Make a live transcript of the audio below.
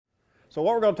So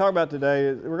what we're going to talk about today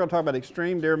is we're going to talk about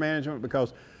extreme deer management,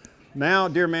 because now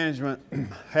deer management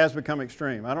has become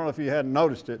extreme. I don't know if you hadn't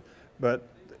noticed it, but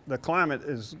the climate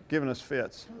is giving us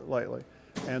fits lately.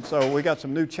 And so we got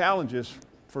some new challenges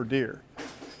for deer.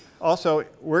 Also,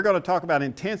 we're going to talk about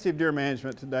intensive deer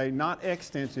management today, not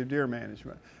extensive deer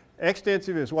management.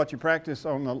 Extensive is what you practice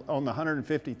on the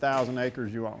 150,000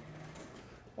 acres you own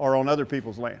or on other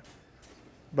people's land.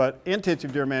 But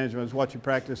intensive deer management is what you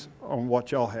practice on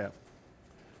what y'all have,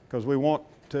 because we want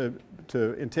to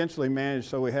intentionally manage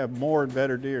so we have more and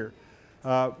better deer.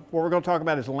 What we're going to talk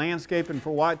about is landscaping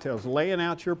for whitetails, laying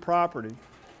out your property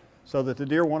so that the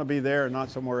deer want to be there and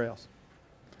not somewhere else.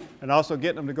 And also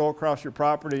getting them to go across your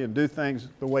property and do things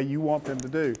the way you want them to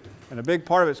do. And a big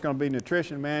part of it's going to be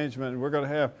nutrition management, and we're going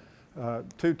to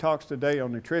have 2 talks today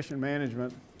on nutrition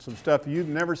management, some stuff you've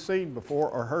never seen before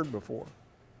or heard before.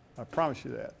 I promise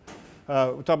you that.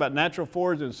 We'll talk about natural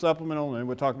forage and supplemental, and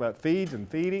we'll talk about feeds and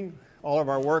feeding, all of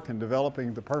our work in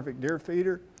developing the perfect deer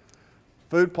feeder.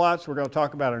 Food plots, we're going to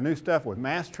talk about our new stuff with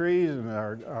mass trees and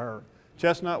our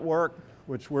chestnut work,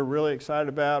 which we're really excited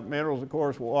about, minerals, of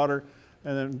course, water,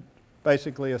 and then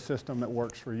basically a system that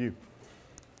works for you.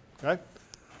 Okay?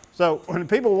 So when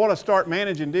people want to start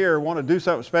managing deer, want to do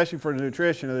something especially for the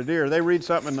nutrition of the deer, they read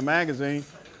something in the magazine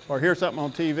or hear something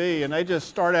on TV, and they just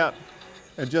start out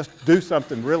and just do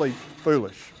something really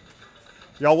foolish.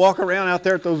 Y'all walk around out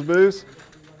there at those booths.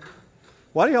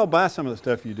 Why do y'all buy some of the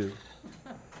stuff you do?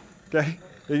 Okay?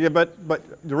 Yeah, but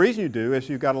the reason you do is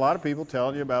you've got a lot of people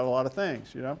telling you about a lot of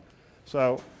things, you know?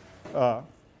 So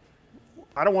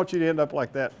I don't want you to end up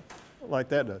like that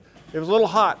does. It was a little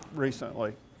hot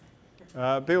recently.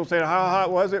 People say, how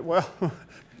hot was it? Well,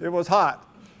 it was hot,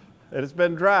 and it's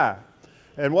been dry.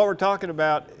 And what we're talking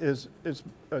about is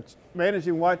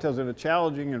managing whitetails in a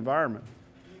challenging environment.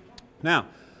 Now,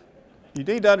 you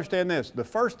need to understand this. The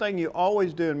first thing you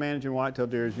always do in managing whitetail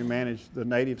deer is you manage the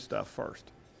native stuff first.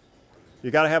 You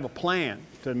got to have a plan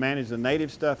to manage the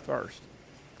native stuff first.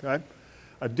 Okay?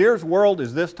 A deer's world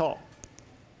is this tall,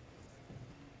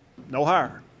 no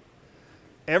higher.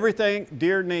 Everything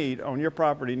deer need on your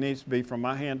property needs to be from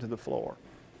my hand to the floor.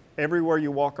 Everywhere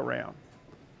you walk around,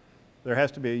 there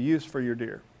has to be a use for your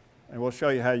deer. And we'll show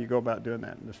you how you go about doing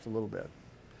that in just a little bit.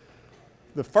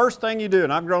 The first thing you do,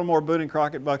 and I've grown more Boone and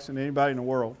Crockett bucks than anybody in the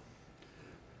world,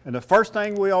 and the first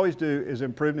thing we always do is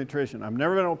improve nutrition. I've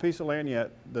never been on a piece of land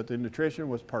yet that the nutrition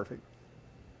was perfect,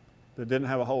 that didn't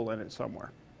have a hole in it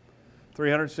somewhere.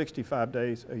 365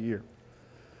 days a year.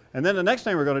 And then the next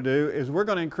thing we're going to do is we're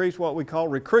going to increase what we call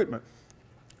recruitment.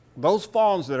 Those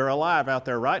fawns that are alive out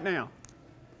there right now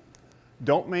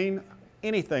don't mean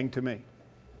anything to me.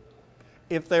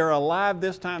 If they're alive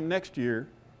this time next year,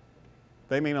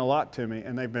 they mean a lot to me,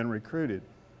 and they've been recruited.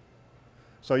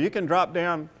 So you can drop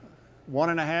down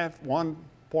 1.5,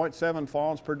 1.7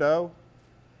 fawns per doe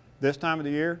this time of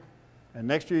the year, and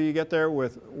next year you get there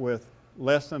with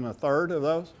less than a third of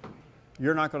those,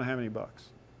 you're not going to have any bucks.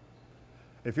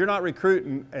 If you're not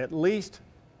recruiting at least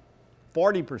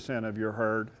 40% of your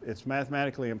herd, it's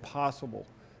mathematically impossible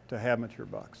to have mature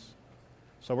bucks.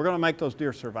 So we're going to make those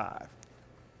deer survive.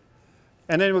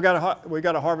 And then we got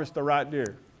to harvest the right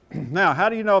deer. Now, how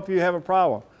do you know if you have a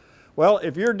problem? Well,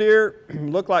 if your deer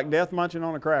look like death munching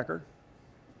on a cracker,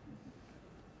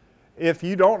 if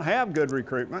you don't have good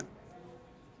recruitment,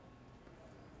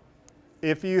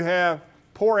 if you have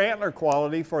poor antler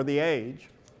quality for the age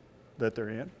that they're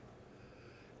in,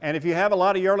 and if you have a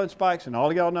lot of yearling spikes, and all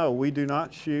of y'all know we do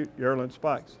not shoot yearling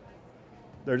spikes.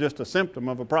 They're just a symptom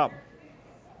of a problem.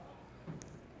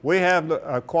 We have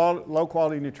a low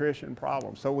quality nutrition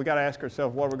problem, so we got to ask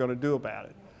ourselves what we're going to do about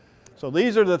it. So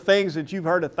these are the things that you've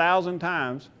heard 1,000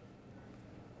 times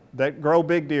that grow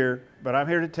big deer, but I'm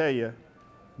here to tell you,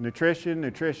 nutrition,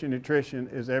 nutrition, nutrition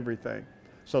is everything.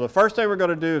 So the first thing we're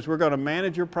going to do is we're going to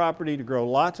manage your property to grow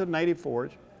lots of native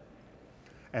forage,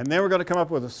 and then we're going to come up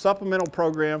with a supplemental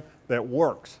program that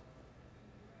works.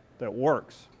 That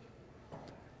works.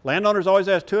 Landowners always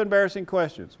ask 2 embarrassing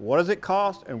questions. What does it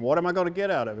cost, and what am I going to get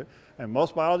out of it? And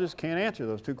most biologists can't answer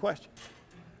those 2 questions.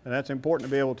 And that's important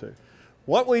to be able to.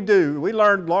 What we do, we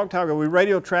learned a long time ago, we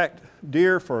radio tracked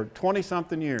deer for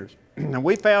 20-something years. And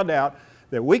we found out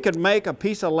that we could make a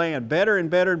piece of land better and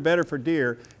better and better for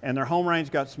deer, and their home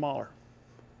range got smaller.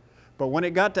 But when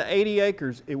it got to 80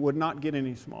 acres, it would not get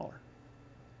any smaller.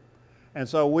 And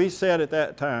so we said at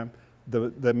that time,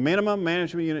 the minimum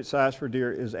management unit size for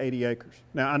deer is 80 acres.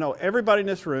 Now, I know everybody in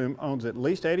this room owns at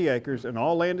least 80 acres, and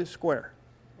all land is square,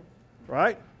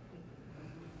 right?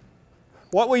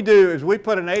 What we do is we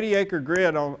put an 80-acre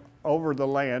grid over the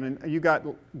land, and you got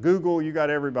Google, you got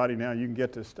everybody now, you can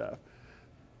get this stuff.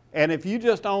 And if you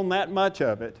just own that much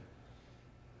of it,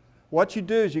 what you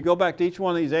do is you go back to each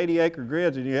one of these 80-acre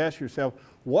grids and you ask yourself,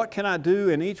 what can I do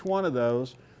in each one of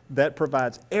those that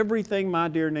provides everything my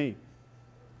deer need?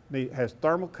 It has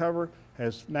thermal cover,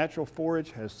 has natural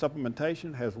forage, has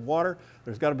supplementation, has water.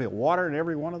 There's got to be water in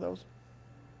every one of those,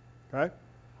 okay,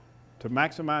 to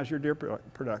maximize your deer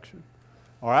production.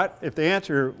 All right, if the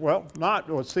answer, well, not,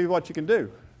 well, see what you can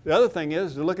do. The other thing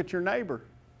is to look at your neighbor.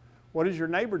 What is your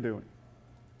neighbor doing?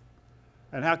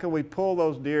 And how can we pull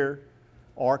those deer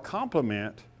or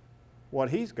complement what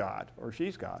he's got or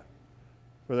she's got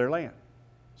for their land?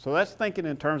 So that's thinking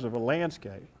in terms of a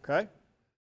landscape, okay?